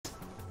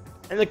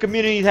And the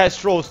community has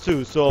trolls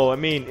too. So I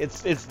mean,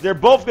 they're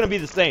both gonna be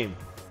the same.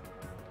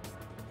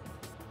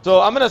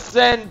 So I'm gonna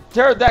send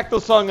Pterodactyl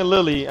Song and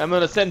Lily. I'm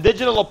gonna send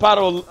Digital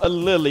Lopato a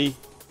Lily.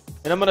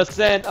 And I'm gonna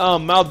send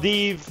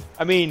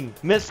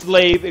Miss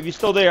Slave. If you're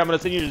still there, I'm gonna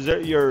send you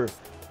your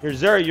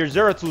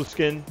Zeratul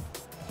skin.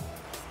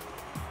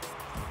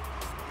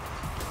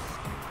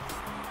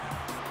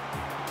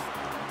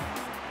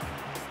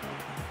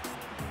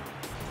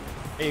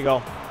 There you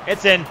go.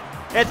 It's in.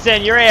 It's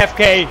in. You're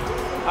AFK.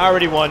 I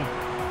already won.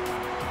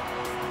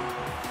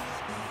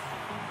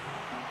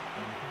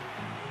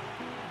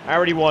 I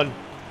already won.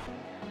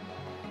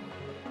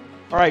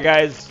 Alright,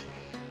 guys.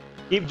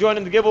 Keep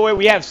joining the giveaway.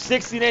 We have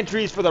 16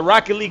 entries for the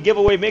Rocket League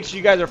giveaway. Make sure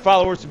you guys are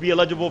followers to be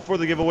eligible for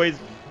the giveaways.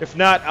 If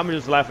not, I'm going to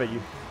just laugh at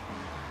you.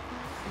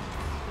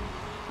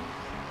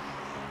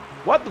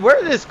 What?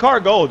 Where did this car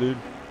go, dude?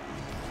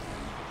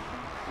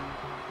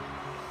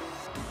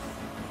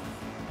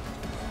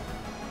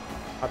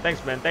 Oh,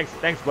 thanks, man.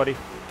 Thanks, buddy.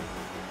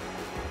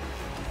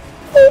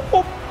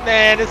 Oh,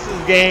 man, this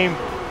is game.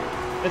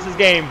 This is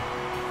game.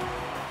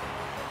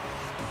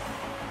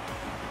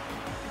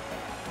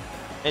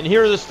 And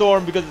here's the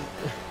storm because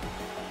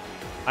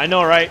I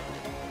know, right?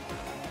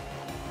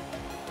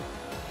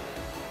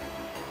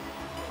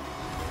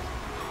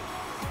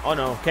 Oh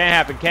no, can't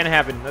happen, can't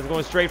happen. That's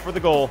going straight for the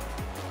goal.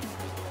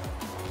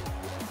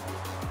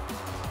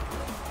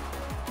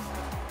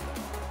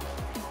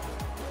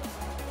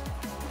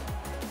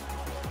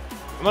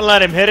 I'm gonna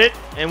let him hit it,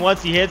 and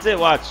once he hits it,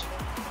 watch.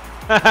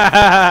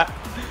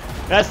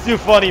 That's too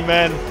funny,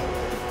 man.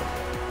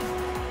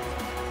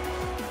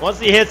 Once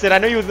he hits it, I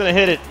knew he was gonna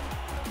hit it.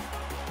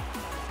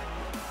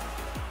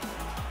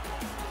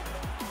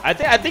 I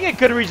think it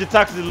could reach the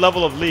toxic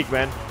level of League,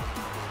 man.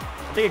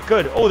 I think it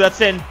could. Oh, that's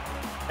in.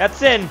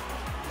 That's in.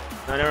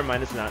 No, never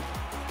mind. It's not.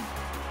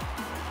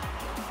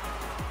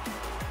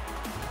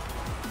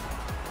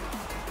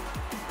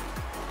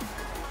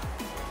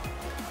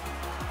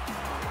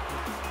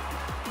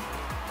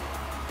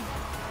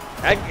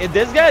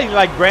 This guy is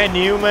like brand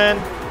new, man.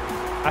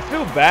 I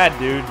feel bad,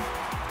 dude.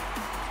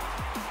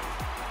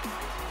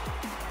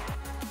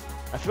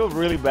 I feel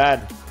really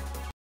bad.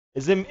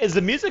 Is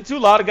the music too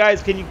loud,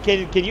 guys? Can you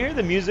hear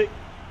the music?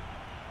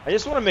 I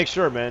just want to make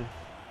sure, man.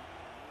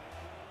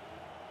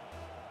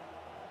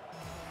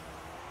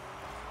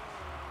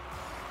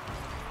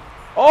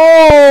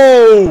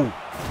 Oh!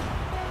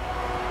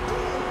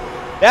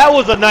 That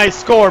was a nice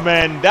score,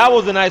 man. That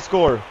was a nice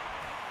score.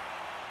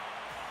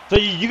 So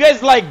you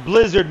guys like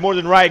Blizzard more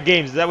than Riot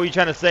Games? Is that what you're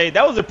trying to say?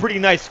 That was a pretty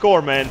nice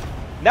score, man.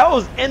 That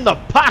was in the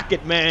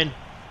pocket, man.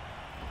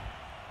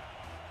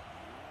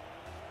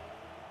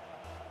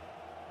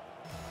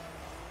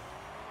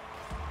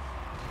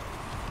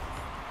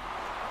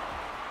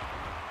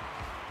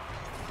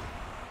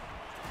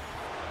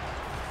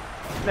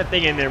 That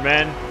thing in there,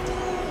 man.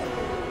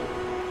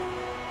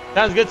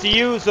 Sounds good to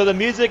you. So the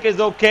music is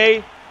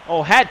okay.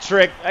 Oh, hat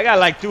trick. I got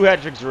like 2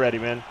 hat tricks already,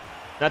 man.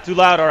 Not too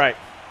loud. All right.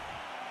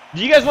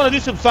 Do you guys want to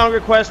do some song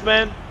requests,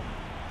 man?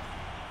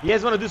 You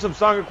guys want to do some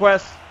song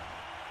requests?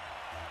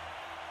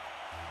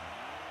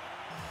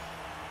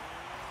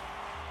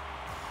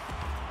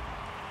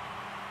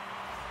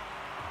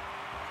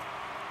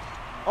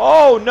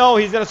 Oh, no.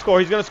 He's going to score.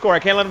 He's going to score. I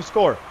can't let him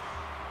score.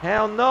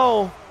 Hell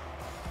no.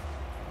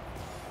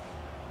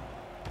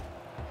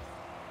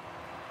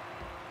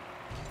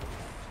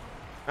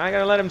 I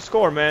gotta let him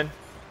score, man.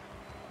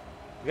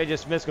 You guy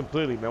just missed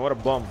completely, man. What a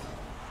bum.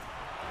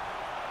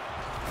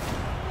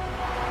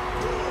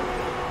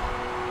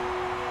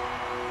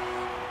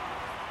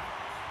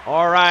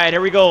 Alright, here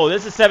we go.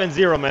 This is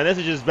 7-0, man. This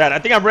is just bad. I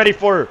think I'm ready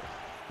for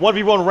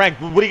 1v1 rank.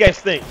 What do you guys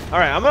think?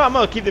 Alright, I'm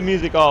gonna keep the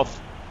music off.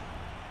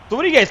 So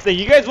what do you guys think?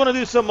 You guys want to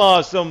do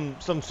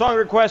some song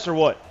requests or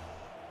what?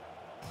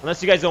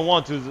 Unless you guys don't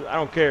want to, I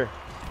don't care.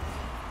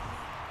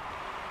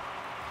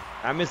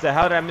 I missed that.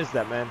 How did I miss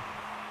that, man?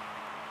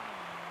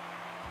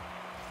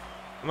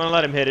 I'm gonna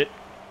let him hit it.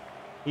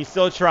 He's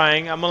still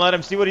trying. I'm gonna let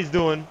him see what he's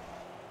doing.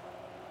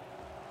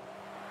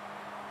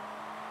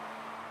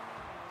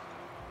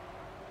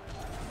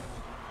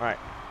 Alright.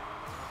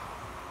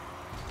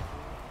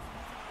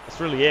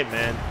 That's really it,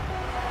 man.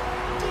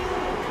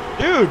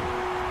 Dude!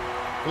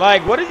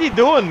 Like, what is he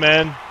doing,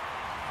 man?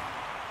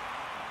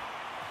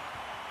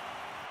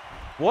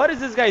 What is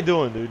this guy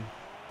doing, dude?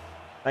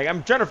 Like,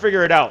 I'm trying to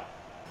figure it out.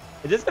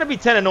 Is this gonna be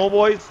 10-0,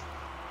 boys?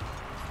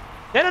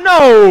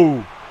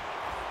 10-0!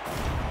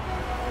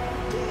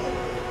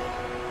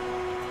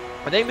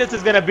 I think this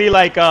is gonna be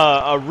like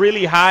a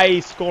really high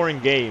scoring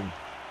game.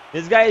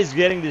 This guy is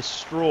getting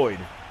destroyed.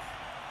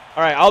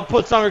 All right, I'll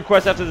put song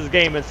requests after this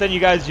game and send you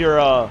guys your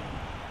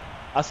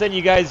I'll send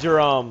you guys your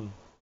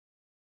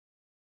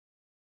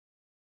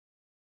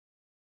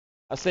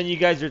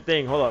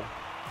thing. Hold up.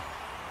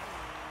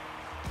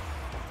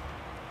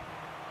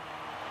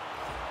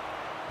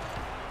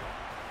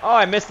 Oh,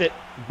 I missed it.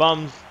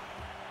 Bums.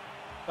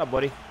 What's up,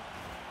 buddy?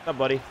 What's up,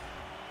 buddy?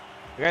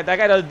 That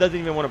guy doesn't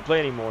even want to play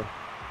anymore.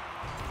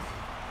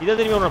 He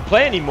doesn't even want to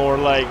play anymore.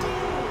 Like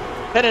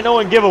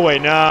 10-0 in giveaway.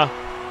 Nah.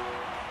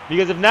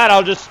 Because if not,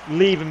 I'll just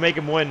leave and make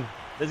him win.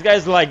 This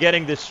guy's like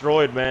getting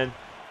destroyed, man.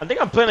 I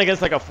think I'm playing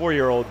against like a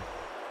 4-year-old.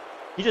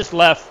 He just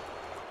left.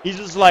 He's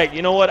just like,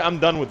 you know what? I'm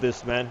done with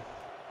this, man.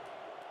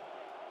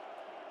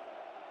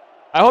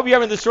 I hope you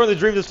haven't destroyed the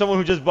dreams of someone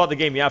who just bought the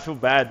game. Yeah, I feel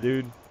bad,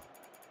 dude.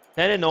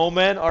 10-0,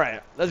 man. All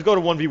right, let's go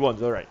to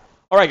 1v1s. All right.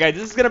 All right, guys.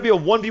 This is going to be a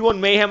 1v1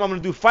 mayhem. I'm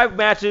going to do 5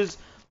 matches.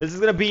 This is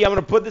going to be, I'm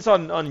going to put this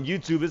on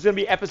YouTube. This is going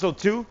to be episode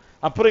 2.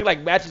 I'm putting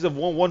like matches of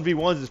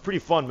 1v1s. It's pretty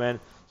fun, man.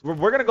 So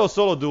we're going to go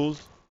solo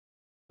duels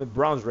with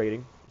bronze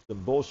rating.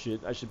 Some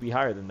bullshit. I should be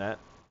higher than that.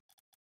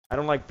 I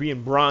don't like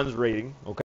being bronze rating. Okay.